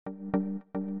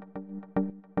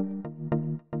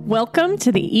Welcome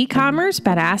to the eCommerce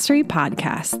Badassery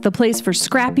podcast, the place for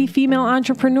scrappy female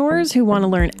entrepreneurs who want to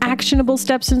learn actionable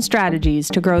steps and strategies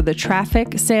to grow the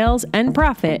traffic, sales, and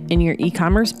profit in your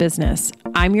e-commerce business.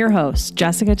 I'm your host,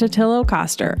 Jessica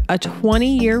Totillo-Coster, a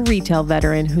 20-year retail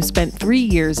veteran who spent 3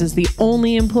 years as the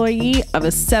only employee of a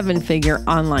 7-figure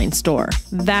online store.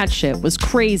 That shit was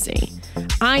crazy.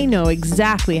 I know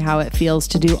exactly how it feels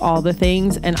to do all the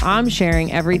things, and I'm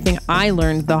sharing everything I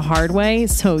learned the hard way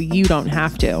so you don't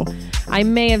have to. I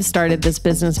may have started this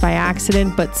business by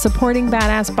accident, but supporting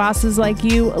badass bosses like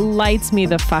you lights me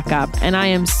the fuck up, and I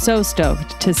am so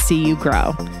stoked to see you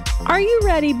grow. Are you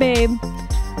ready, babe?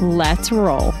 Let's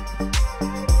roll.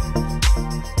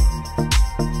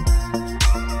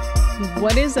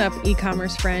 What is up,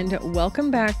 e-commerce friend? Welcome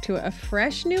back to a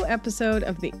fresh new episode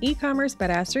of the eCommerce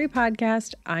Badassery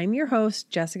podcast. I'm your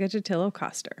host, Jessica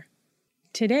Totillo-Coster.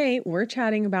 Today, we're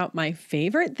chatting about my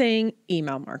favorite thing,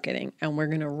 email marketing, and we're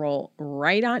going to roll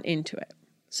right on into it.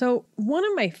 So one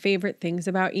of my favorite things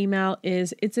about email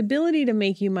is its ability to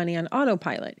make you money on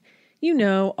autopilot. You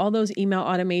know, all those email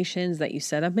automations that you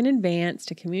set up in advance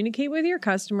to communicate with your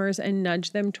customers and nudge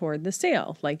them toward the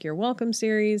sale, like your welcome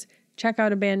series,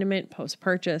 checkout abandonment,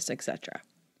 post-purchase, etc.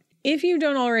 If you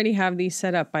don't already have these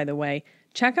set up, by the way,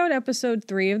 check out episode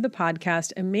 3 of the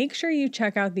podcast and make sure you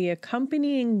check out the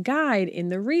accompanying guide in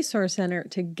the resource center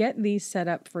to get these set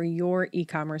up for your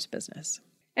e-commerce business.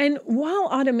 And while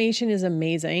automation is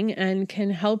amazing and can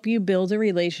help you build a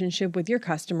relationship with your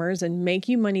customers and make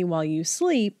you money while you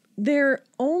sleep, they're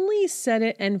only set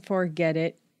it and forget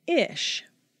it-ish.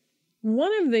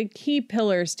 One of the key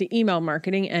pillars to email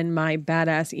marketing and my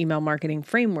badass email marketing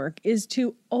framework is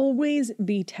to always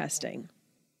be testing.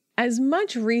 As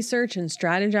much research and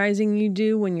strategizing you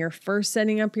do when you're first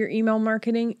setting up your email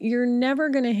marketing, you're never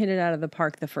going to hit it out of the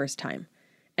park the first time.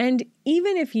 And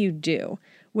even if you do,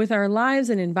 with our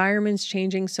lives and environments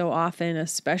changing so often,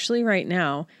 especially right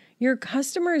now, your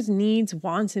customers' needs,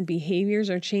 wants, and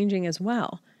behaviors are changing as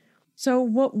well. So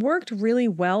what worked really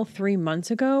well 3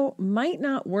 months ago might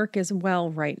not work as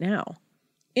well right now.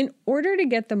 In order to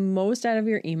get the most out of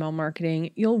your email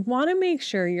marketing, you'll want to make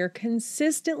sure you're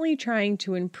consistently trying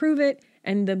to improve it,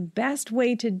 and the best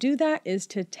way to do that is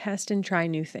to test and try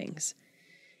new things.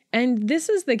 And this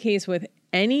is the case with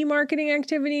any marketing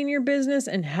activity in your business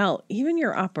and hell, even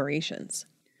your operations.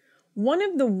 One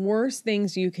of the worst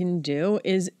things you can do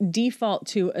is default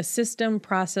to a system,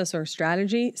 process, or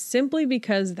strategy simply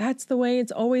because that's the way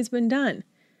it's always been done.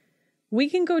 We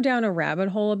can go down a rabbit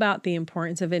hole about the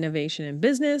importance of innovation in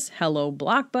business, hello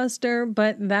Blockbuster,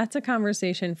 but that's a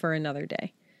conversation for another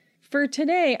day. For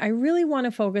today, I really want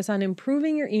to focus on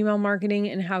improving your email marketing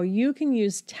and how you can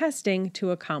use testing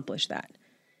to accomplish that.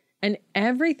 And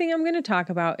everything I'm going to talk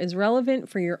about is relevant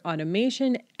for your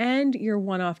automation and your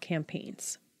one-off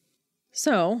campaigns.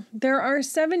 So, there are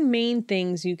 7 main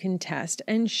things you can test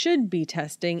and should be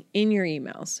testing in your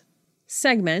emails.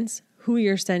 Segments, who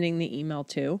you're sending the email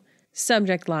to.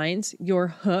 Subject lines, your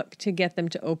hook to get them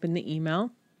to open the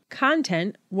email.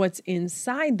 Content, what's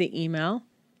inside the email.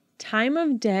 Time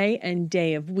of day and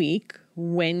day of week,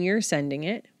 when you're sending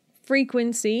it.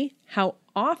 Frequency, how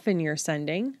often you're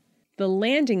sending. The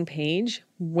landing page,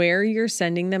 where you're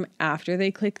sending them after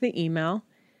they click the email.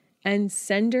 And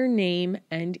sender name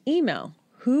and email.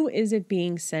 Who is it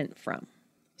being sent from?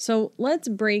 So let's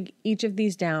break each of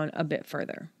these down a bit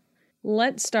further.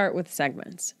 Let's start with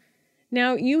segments.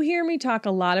 Now, you hear me talk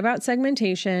a lot about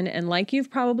segmentation, and like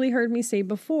you've probably heard me say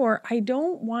before, I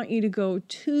don't want you to go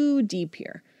too deep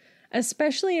here,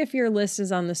 especially if your list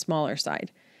is on the smaller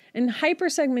side. And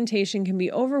hypersegmentation can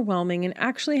be overwhelming and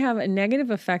actually have a negative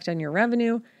effect on your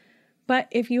revenue. But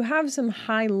if you have some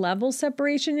high-level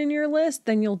separation in your list,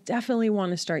 then you'll definitely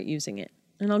want to start using it.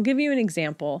 And I'll give you an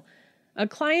example. A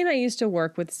client I used to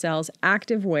work with sells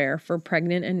active wear for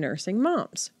pregnant and nursing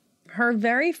moms. Her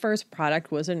very first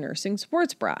product was a nursing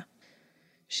sports bra.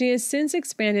 She has since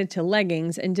expanded to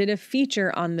leggings and did a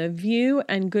feature on The View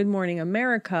and Good Morning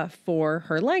America for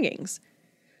her leggings.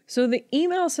 So the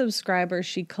email subscribers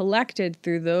she collected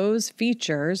through those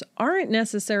features aren't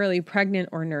necessarily pregnant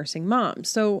or nursing moms.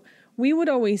 So we would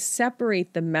always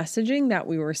separate the messaging that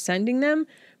we were sending them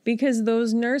because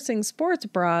those nursing sports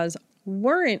bras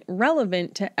weren't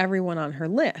relevant to everyone on her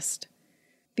list.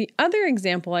 The other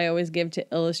example I always give to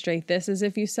illustrate this is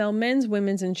if you sell men's,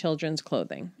 women's, and children's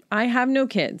clothing. I have no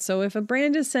kids, so if a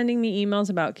brand is sending me emails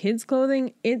about kids'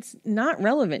 clothing, it's not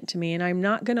relevant to me, and I'm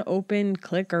not going to open,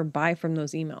 click, or buy from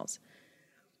those emails.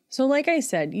 So like I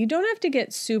said, you don't have to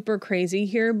get super crazy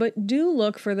here, but do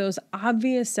look for those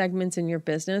obvious segments in your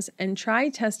business and try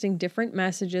testing different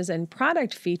messages and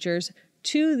product features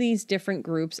to these different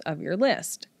groups of your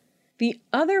list. The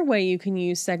other way you can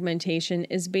use segmentation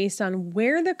is based on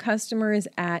where the customer is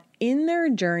at in their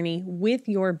journey with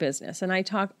your business. And I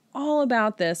talk all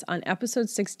about this on episode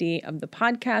 68 of the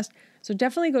podcast, so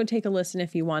definitely go take a listen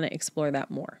if you want to explore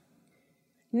that more.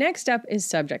 Next up is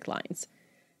subject lines.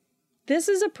 This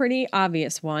is a pretty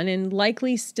obvious one and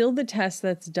likely still the test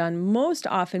that's done most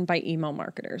often by email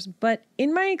marketers, but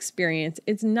in my experience,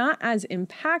 it's not as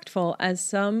impactful as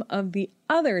some of the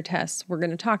other tests we're going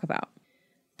to talk about.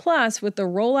 Plus, with the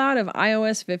rollout of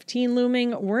iOS 15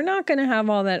 looming, we're not going to have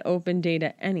all that open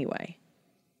data anyway.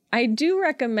 I do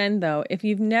recommend, though, if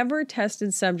you've never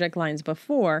tested subject lines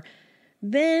before,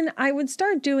 then I would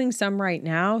start doing some right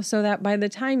now so that by the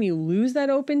time you lose that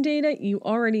open data, you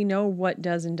already know what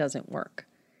does and doesn't work.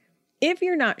 If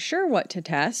you're not sure what to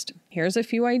test, here's a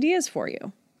few ideas for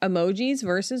you. Emojis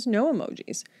versus no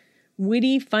emojis.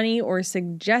 Witty, funny, or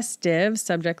suggestive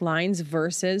subject lines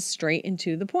versus straight and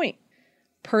to the point.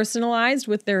 Personalized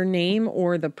with their name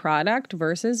or the product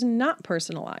versus not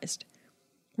personalized.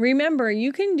 Remember,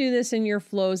 you can do this in your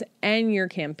flows and your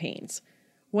campaigns.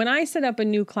 When I set up a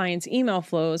new client's email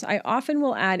flows, I often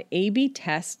will add A/B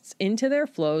tests into their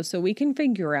flows so we can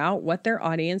figure out what their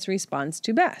audience responds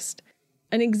to best.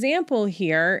 An example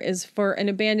here is for an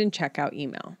abandoned checkout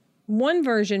email. One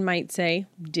version might say,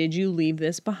 "Did you leave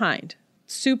this behind?"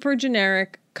 Super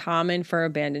generic, common for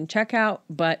abandoned checkout,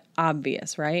 but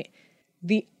obvious, right?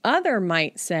 The other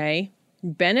might say,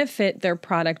 "Benefit their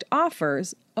product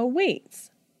offers awaits."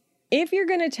 If you're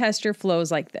going to test your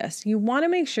flows like this, you want to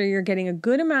make sure you're getting a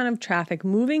good amount of traffic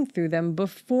moving through them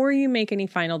before you make any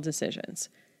final decisions.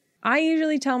 I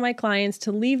usually tell my clients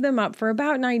to leave them up for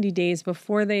about 90 days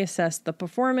before they assess the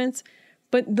performance,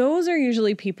 but those are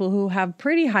usually people who have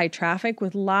pretty high traffic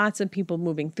with lots of people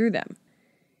moving through them.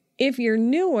 If you're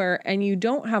newer and you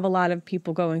don't have a lot of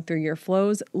people going through your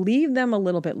flows, leave them a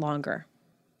little bit longer.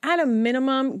 At a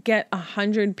minimum, get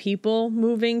 100 people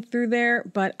moving through there,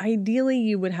 but ideally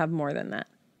you would have more than that.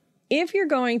 If you're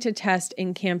going to test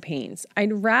in campaigns,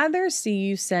 I'd rather see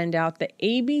you send out the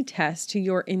A/B test to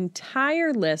your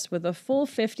entire list with a full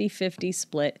 50-50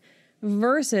 split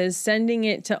versus sending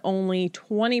it to only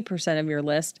 20% of your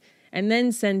list and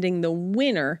then sending the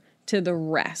winner to the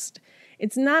rest.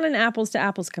 It's not an apples to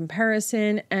apples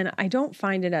comparison, and I don't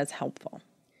find it as helpful.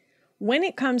 When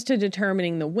it comes to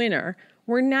determining the winner,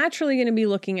 we're naturally going to be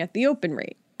looking at the open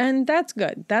rate, and that's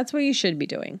good. That's what you should be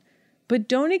doing. But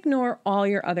don't ignore all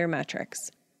your other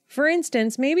metrics. For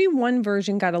instance, maybe one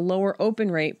version got a lower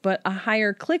open rate but a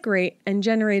higher click rate and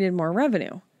generated more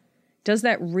revenue. Does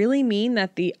that really mean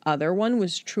that the other one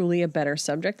was truly a better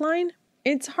subject line?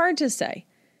 It's hard to say.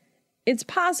 It's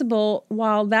possible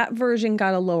while that version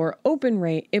got a lower open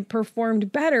rate, it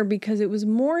performed better because it was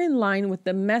more in line with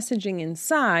the messaging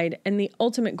inside and the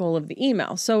ultimate goal of the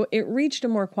email, so it reached a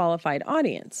more qualified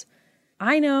audience.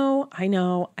 I know,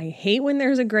 I hate when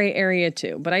there's a gray area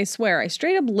too, but I swear I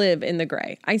straight up live in the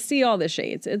gray. I see all the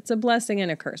shades. It's a blessing and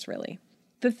a curse, really.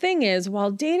 The thing is, while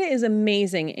data is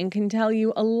amazing and can tell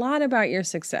you a lot about your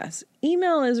success,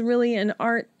 email is really an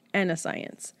art and a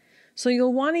science. So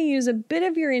you'll want to use a bit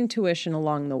of your intuition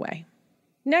along the way.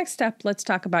 Next up, let's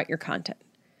talk about your content.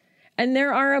 And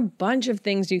there are a bunch of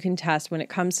things you can test when it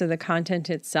comes to the content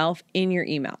itself in your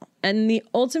email. And the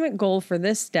ultimate goal for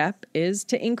this step is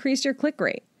to increase your click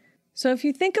rate. So if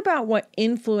you think about what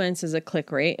influences a click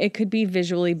rate, it could be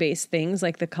visually based things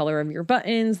like the color of your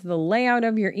buttons, the layout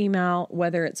of your email,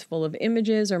 whether it's full of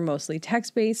images or mostly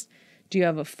text-based. Do you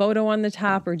have a photo on the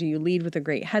top or do you lead with a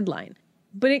great headline?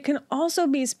 But it can also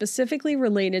be specifically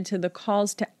related to the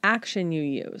calls to action you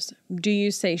use. Do you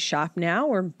say shop now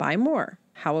or buy more?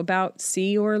 How about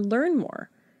see or learn more?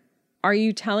 Are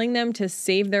you telling them to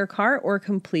save their cart or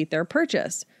complete their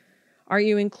purchase? Are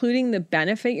you including the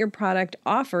benefit your product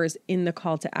offers in the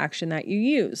call to action that you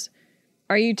use?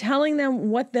 Are you telling them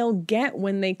what they'll get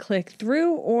when they click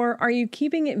through, or are you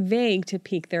keeping it vague to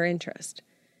pique their interest?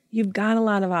 You've got a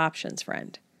lot of options,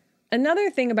 friend. Another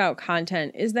thing about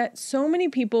content is that so many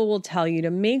people will tell you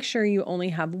to make sure you only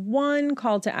have one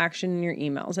call to action in your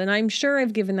emails, and I'm sure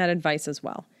I've given that advice as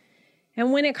well.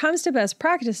 And when it comes to best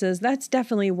practices, that's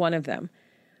definitely one of them.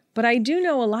 But I do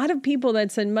know a lot of people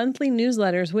that send monthly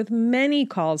newsletters with many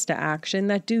calls to action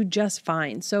that do just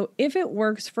fine. So if it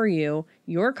works for you,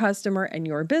 your customer, and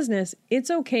your business,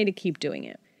 it's okay to keep doing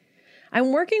it.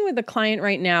 I'm working with a client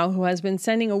right now who has been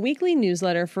sending a weekly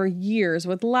newsletter for years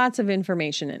with lots of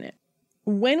information in it.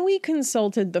 When we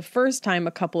consulted the first time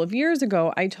a couple of years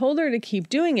ago, I told her to keep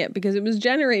doing it because it was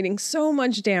generating so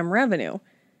much damn revenue.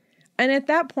 And at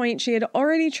that point, she had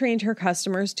already trained her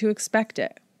customers to expect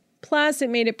it. Plus, it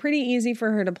made it pretty easy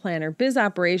for her to plan her biz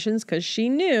operations because she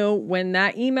knew when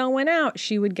that email went out,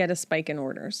 she would get a spike in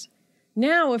orders.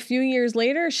 Now, a few years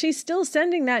later, she's still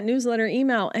sending that newsletter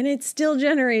email and it's still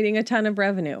generating a ton of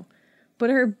revenue. But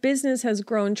her business has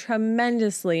grown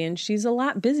tremendously and she's a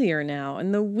lot busier now.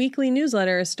 And the weekly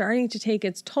newsletter is starting to take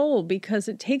its toll because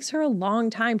it takes her a long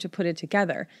time to put it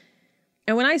together.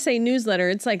 And when I say newsletter,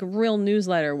 it's like real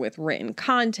newsletter with written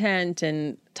content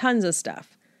and tons of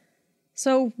stuff.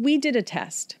 So we did a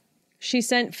test. She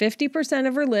sent 50%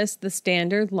 of her list the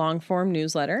standard long-form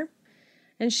newsletter,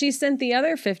 and she sent the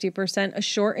other 50% a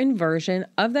shortened version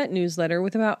of that newsletter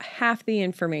with about half the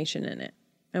information in it.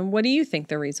 And what do you think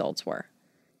the results were?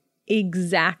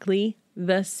 Exactly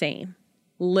the same.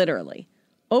 Literally.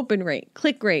 Open rate,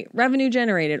 click rate, revenue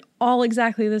generated, all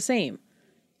exactly the same.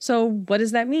 So what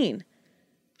does that mean?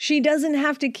 She doesn't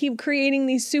have to keep creating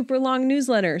these super long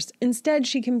newsletters. Instead,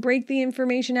 she can break the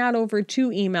information out over 2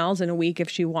 emails in a week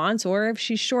if she wants, or if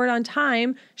she's short on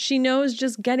time, she knows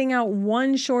just getting out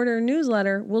one shorter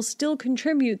newsletter will still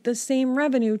contribute the same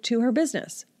revenue to her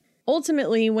business.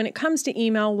 Ultimately, when it comes to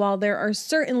email, while there are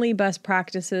certainly best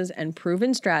practices and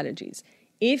proven strategies,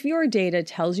 if your data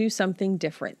tells you something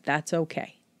different, that's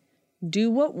okay.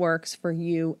 Do what works for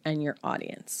you and your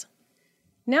audience.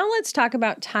 Now let's talk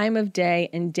about time of day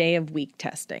and day of week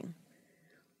testing.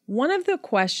 One of the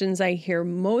questions I hear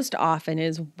most often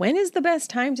is, when is the best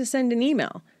time to send an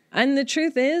email? And the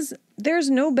truth is, there's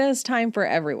no best time for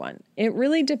everyone. It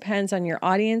really depends on your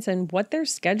audience and what their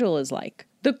schedule is like.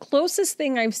 The closest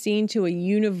thing I've seen to a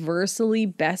universally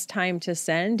best time to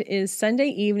send is Sunday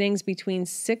evenings between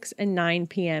 6 and 9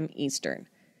 p.m. Eastern.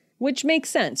 Which makes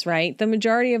sense, right? The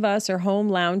majority of us are home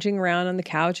lounging around on the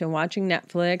couch and watching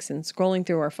Netflix and scrolling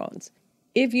through our phones.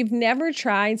 If you've never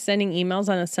tried sending emails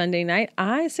on a Sunday night,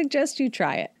 I suggest you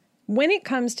try it. When it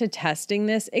comes to testing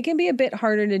this, it can be a bit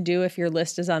harder to do if your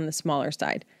list is on the smaller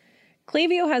side.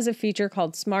 Klaviyo has a feature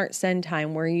called Smart Send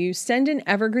Time where you send an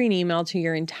evergreen email to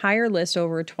your entire list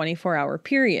over a 24-hour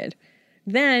period.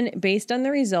 Then, based on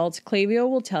the results, Klaviyo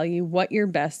will tell you what your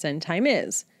best send time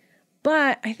is.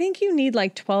 But I think you need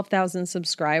like 12,000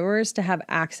 subscribers to have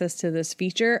access to this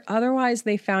feature. Otherwise,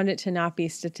 they found it to not be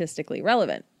statistically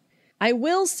relevant. I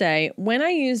will say, when I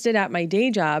used it at my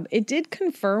day job, it did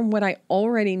confirm what I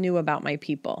already knew about my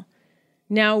people.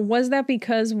 Now, was that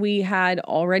because we had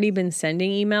already been sending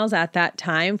emails at that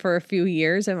time for a few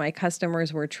years and my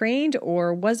customers were trained,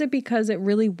 or was it because it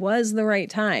really was the right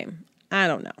time? I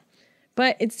don't know.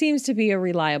 But it seems to be a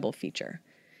reliable feature.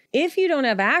 If you don't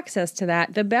have access to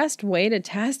that, the best way to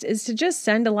test is to just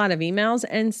send a lot of emails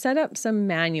and set up some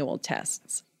manual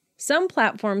tests. Some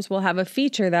platforms will have a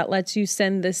feature that lets you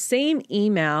send the same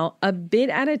email a bit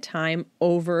at a time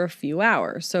over a few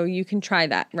hours. So you can try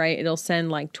that, right? It'll send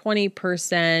like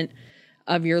 20%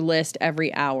 of your list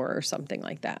every hour or something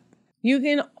like that. You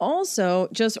can also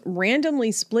just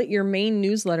randomly split your main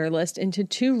newsletter list into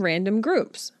 2 random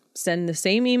groups. Send the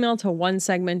same email to one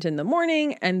segment in the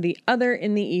morning and the other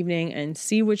in the evening and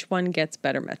see which one gets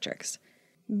better metrics.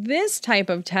 This type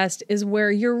of test is where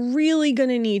you're really going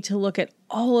to need to look at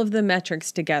all of the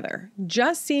metrics together.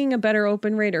 Just seeing a better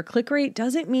open rate or click rate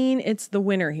doesn't mean it's the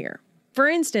winner here. For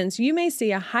instance, you may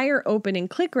see a higher open and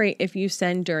click rate if you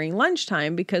send during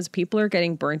lunchtime because people are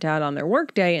getting burnt out on their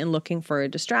workday and looking for a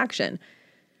distraction.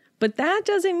 But that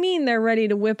doesn't mean they're ready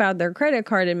to whip out their credit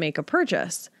card and make a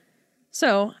purchase.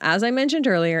 So, as I mentioned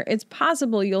earlier, it's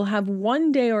possible you'll have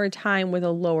one day or a time with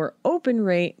a lower open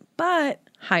rate, but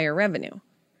higher revenue.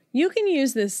 You can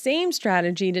use this same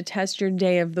strategy to test your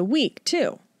day of the week,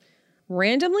 too.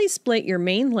 Randomly split your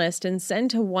main list and send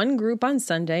to one group on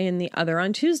Sunday and the other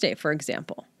on Tuesday, for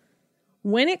example.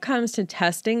 When it comes to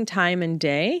testing time and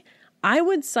day, I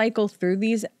would cycle through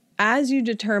these as you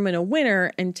determine a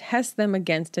winner and test them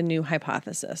against a new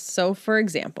hypothesis. So, for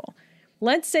example,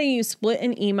 let's say you split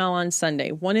an email on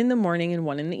Sunday, one in the morning and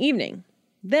one in the evening.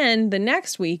 Then the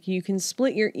next week, you can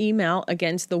split your email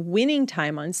against the winning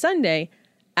time on Sunday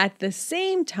at the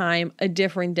same time a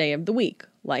different day of the week,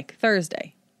 like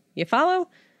Thursday. You follow?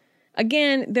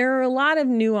 Again, there are a lot of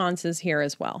nuances here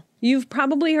as well. You've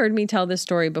probably heard me tell this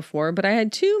story before, but I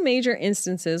had 2 major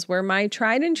instances where my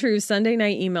tried and true Sunday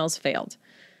night emails failed.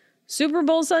 Super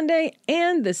Bowl Sunday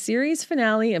and the series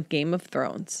finale of Game of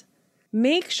Thrones.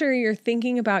 Make sure you're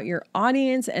thinking about your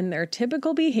audience and their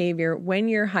typical behavior when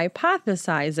you're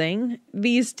hypothesizing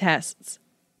these tests.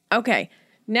 Okay,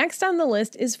 next on the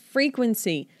list is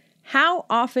frequency. How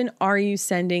often are you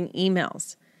sending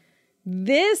emails?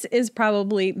 This is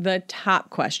probably the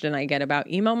top question I get about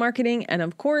email marketing. And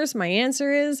of course, my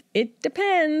answer is it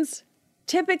depends.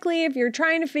 Typically, if you're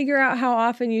trying to figure out how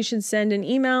often you should send an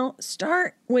email,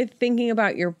 start with thinking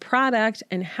about your product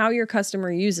and how your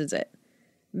customer uses it.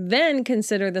 Then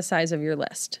consider the size of your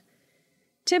list.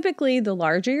 Typically, the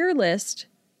larger your list,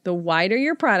 the wider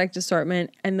your product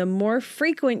assortment, and the more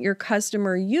frequent your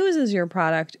customer uses your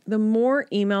product, the more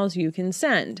emails you can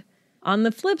send. On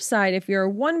the flip side, if you're a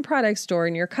one product store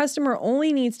and your customer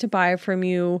only needs to buy from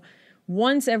you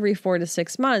once every 4 to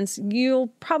 6 months, you'll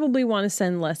probably want to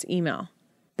send less email.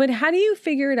 But how do you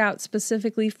figure it out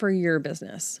specifically for your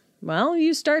business? Well,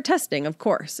 you start testing, of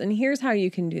course, and here's how you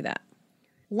can do that.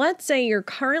 Let's say you're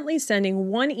currently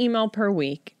sending 1 email per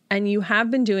week, and you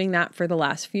have been doing that for the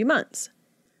last few months.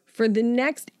 For the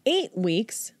next 8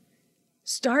 weeks,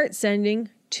 start sending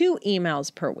 2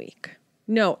 emails per week.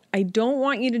 No, I don't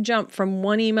want you to jump from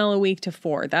 1 email a week to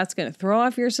 4. That's going to throw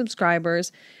off your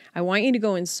subscribers. I want you to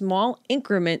go in small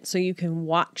increments so you can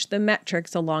watch the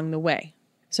metrics along the way.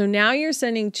 So now you're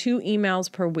sending 2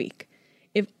 emails per week.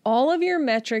 If all of your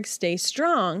metrics stay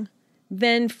strong,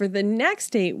 then for the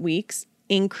next 8 weeks,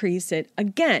 increase it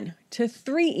again to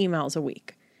 3 emails a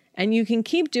week. And you can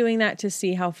keep doing that to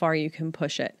see how far you can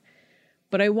push it.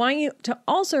 But I want you to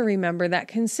also remember that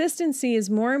consistency is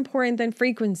more important than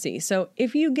frequency. So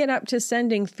if you get up to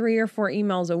sending 3 or 4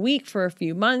 emails a week for a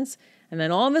few months, and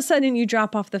then all of a sudden you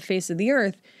drop off the face of the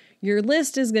earth, your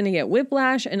list is going to get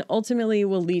whiplash and ultimately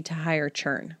will lead to higher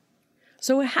churn.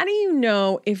 So how do you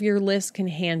know if your list can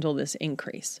handle this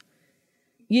increase?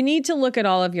 You need to look at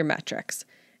all of your metrics,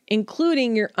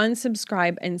 including your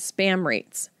unsubscribe and spam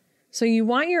rates. So you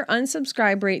want your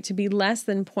unsubscribe rate to be less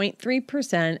than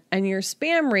 0.3% and your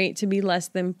spam rate to be less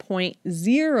than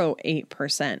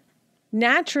 0.08%.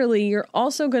 Naturally, you're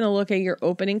also going to look at your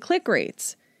open and click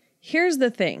rates. Here's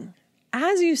the thing.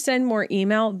 As you send more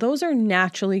email, those are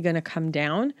naturally going to come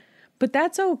down, but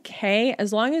that's okay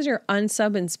as long as your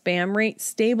unsub and spam rates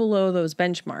stay below those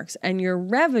benchmarks and your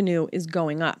revenue is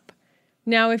going up.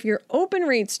 Now, if your open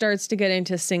rate starts to get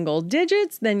into single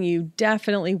digits, then you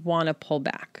definitely want to pull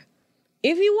back.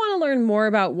 If you want to learn more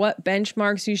about what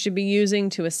benchmarks you should be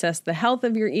using to assess the health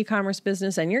of your e-commerce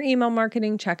business and your email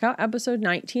marketing, check out episode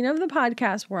 19 of the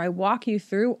podcast where I walk you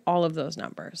through all of those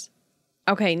numbers.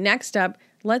 Okay, next up,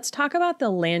 let's talk about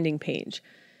the landing page.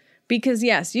 Because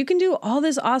yes, you can do all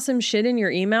this awesome shit in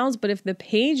your emails, but if the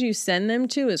page you send them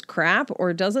to is crap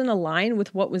or doesn't align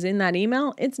with what was in that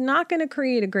email, it's not going to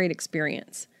create a great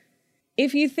experience.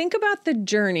 If you think about the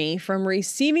journey from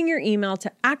receiving your email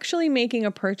to actually making a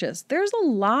purchase, there's a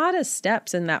lot of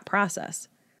steps in that process.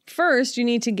 First, you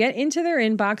need to get into their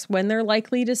inbox when they're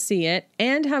likely to see it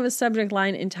and have a subject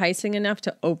line enticing enough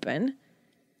to open.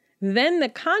 Then the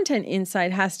content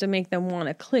inside has to make them want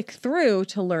to click through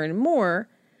to learn more.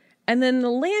 And then the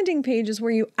landing page is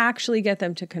where you actually get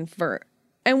them to convert.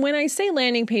 And when I say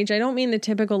landing page, I don't mean the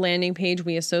typical landing page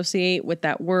we associate with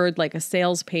that word like a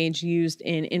sales page used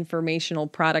in informational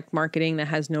product marketing that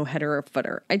has no header or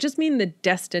footer. I just mean the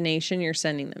destination you're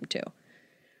sending them to.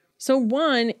 So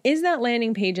 1, is that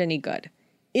landing page any good?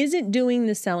 Is it doing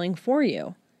the selling for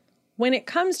you? When it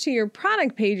comes to your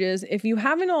product pages, if you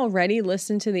haven't already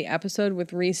listened to the episode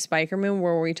with Reese Spikerman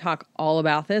where we talk all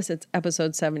about this, it's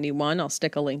episode 71. I'll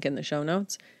stick a link in the show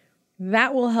notes.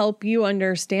 That will help you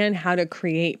understand how to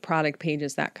create product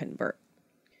pages that convert.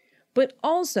 But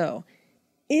also,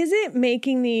 is it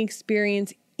making the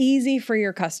experience easy for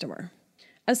your customer?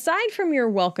 Aside from your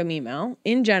welcome email,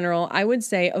 in general, I would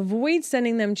say avoid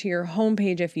sending them to your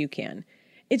homepage if you can.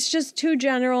 It's just too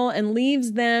general and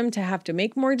leaves them to have to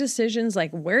make more decisions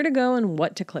like where to go and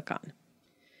what to click on.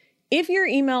 If your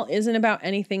email isn't about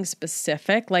anything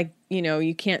specific, like,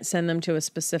 you can't send them to a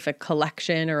specific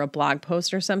collection or a blog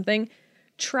post or something,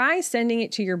 try sending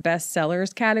it to your best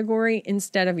sellers category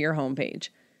instead of your homepage.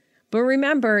 But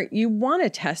remember, you want to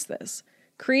test this.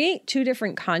 Create 2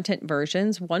 different content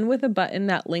versions, one with a button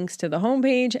that links to the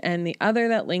homepage and the other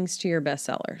that links to your best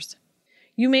sellers.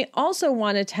 You may also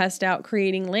want to test out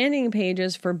creating landing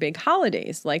pages for big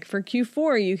holidays. Like for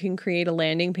Q4, you can create a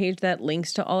landing page that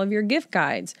links to all of your gift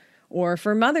guides, or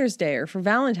for Mother's Day or for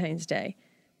Valentine's Day.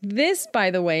 This, by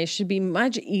the way, should be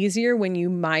much easier when you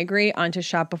migrate onto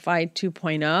Shopify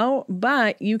 2.0,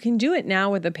 but you can do it now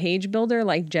with a page builder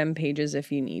like Gem Pages if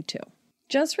you need to.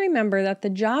 Just remember that the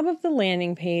job of the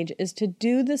landing page is to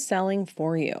do the selling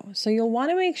for you, so you'll want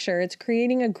to make sure it's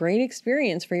creating a great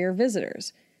experience for your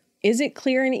visitors. Is it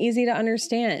clear and easy to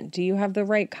understand? Do you have the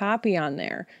right copy on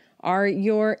there? Are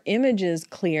your images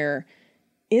clear?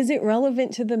 Is it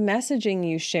relevant to the messaging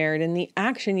you shared and the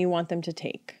action you want them to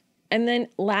take? And then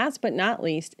last but not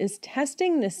least is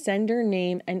testing the sender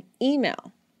name and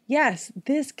email. Yes,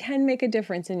 this can make a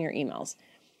difference in your emails.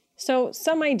 So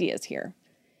some ideas here.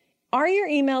 Are your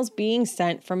emails being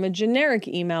sent from a generic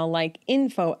email like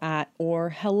info@ or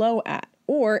hello@?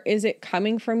 Or is it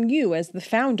coming from you as the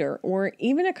founder or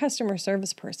even a customer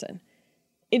service person?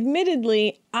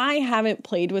 Admittedly, I haven't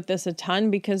played with this a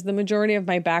ton because the majority of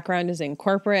my background is in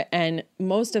corporate and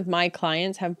most of my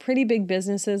clients have pretty big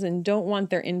businesses and don't want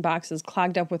their inboxes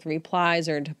clogged up with replies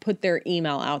or to put their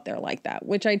email out there like that,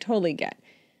 which I totally get.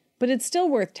 But it's still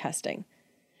worth testing.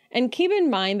 And keep in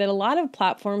mind that a lot of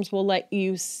platforms will let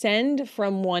you send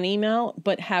from one email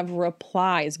but have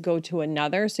replies go to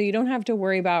another, so you don't have to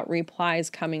worry about replies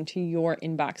coming to your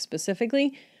inbox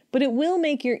specifically. But it will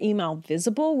make your email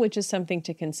visible, which is something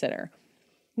to consider.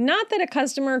 Not that a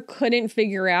customer couldn't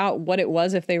figure out what it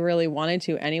was if they really wanted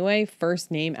to anyway.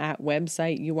 First name at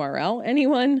website URL,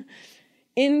 anyone?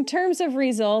 In terms of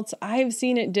results, I've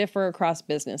seen it differ across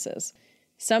businesses.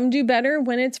 Some do better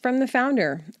when it's from the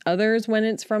founder, others when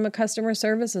it's from a customer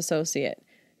service associate.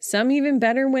 Some even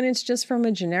better when it's just from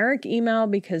a generic email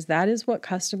because that is what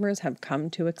customers have come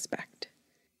to expect.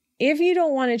 If you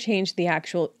don't want to change the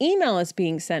actual email it's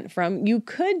being sent from, you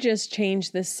could just change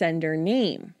the sender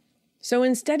name. So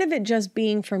instead of it just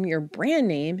being from your brand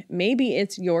name, maybe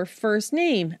it's your first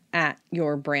name at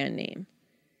your brand name.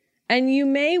 And you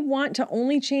may want to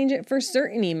only change it for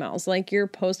certain emails, like your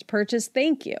post-purchase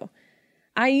thank you.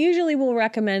 I usually will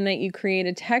recommend that you create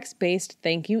a text-based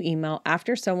thank you email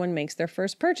after someone makes their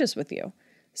first purchase with you.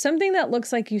 Something that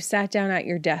looks like you sat down at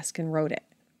your desk and wrote it.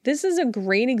 This is a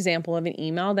great example of an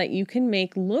email that you can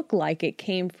make look like it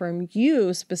came from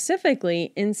you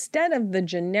specifically instead of the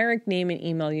generic name and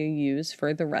email you use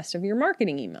for the rest of your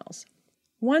marketing emails.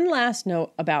 One last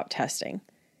note about testing.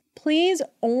 Please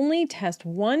only test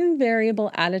one variable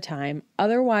at a time,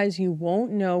 otherwise you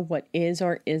won't know what is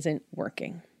or isn't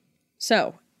working.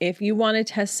 So, if you want to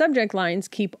test subject lines,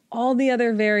 keep all the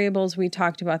other variables we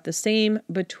talked about the same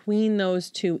between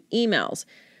those two emails.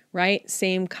 Right?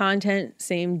 Same content,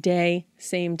 same day,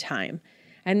 same time.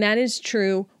 And that is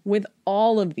true with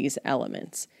all of these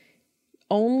elements.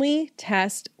 Only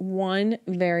test one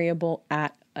variable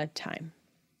at a time.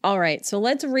 All right, so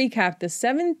let's recap the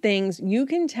 7 things you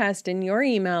can test in your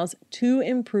emails to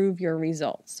improve your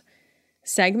results.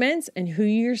 Segments and who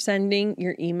you're sending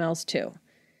your emails to.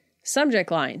 Subject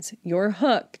lines, your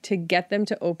hook to get them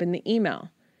to open the email.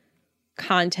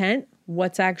 Content,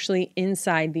 what's actually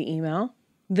inside the email.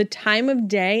 The time of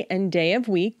day and day of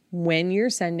week when you're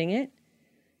sending it,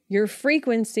 your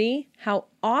frequency, how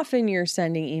often you're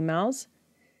sending emails,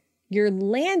 your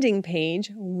landing page,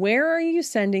 where are you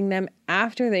sending them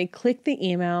after they click the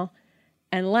email,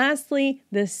 and lastly,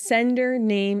 the sender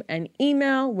name and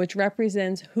email, which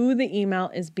represents who the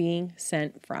email is being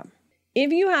sent from.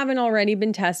 If you haven't already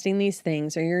been testing these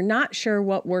things or you're not sure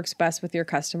what works best with your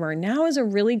customer, now is a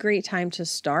really great time to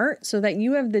start so that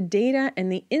you have the data and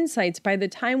the insights by the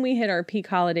time we hit our peak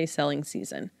holiday selling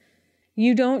season.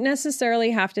 You don't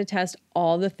necessarily have to test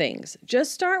all the things.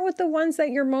 Just start with the ones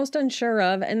that you're most unsure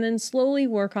of and then slowly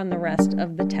work on the rest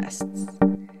of the tests.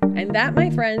 And that, my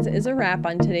friends, is a wrap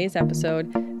on today's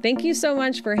episode. Thank you so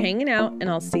much for hanging out, and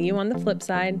I'll see you on the flip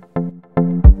side.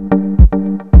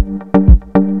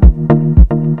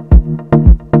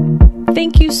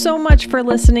 Thank you so much for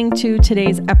listening to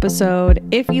today's episode.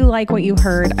 If you like what you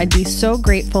heard, I'd be so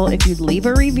grateful if you'd leave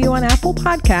a review on Apple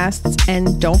Podcasts,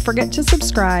 and don't forget to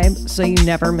subscribe so you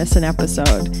never miss an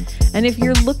episode. And if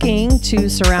you're looking to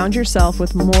surround yourself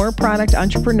with more product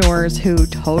entrepreneurs who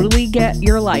totally get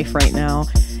your life right now,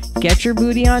 get your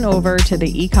booty on over to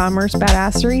the eCommerce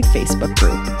Badassery Facebook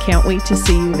group. Can't wait to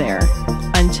see you there.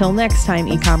 Until next time,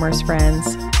 e-commerce friends,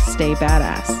 stay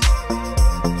badass.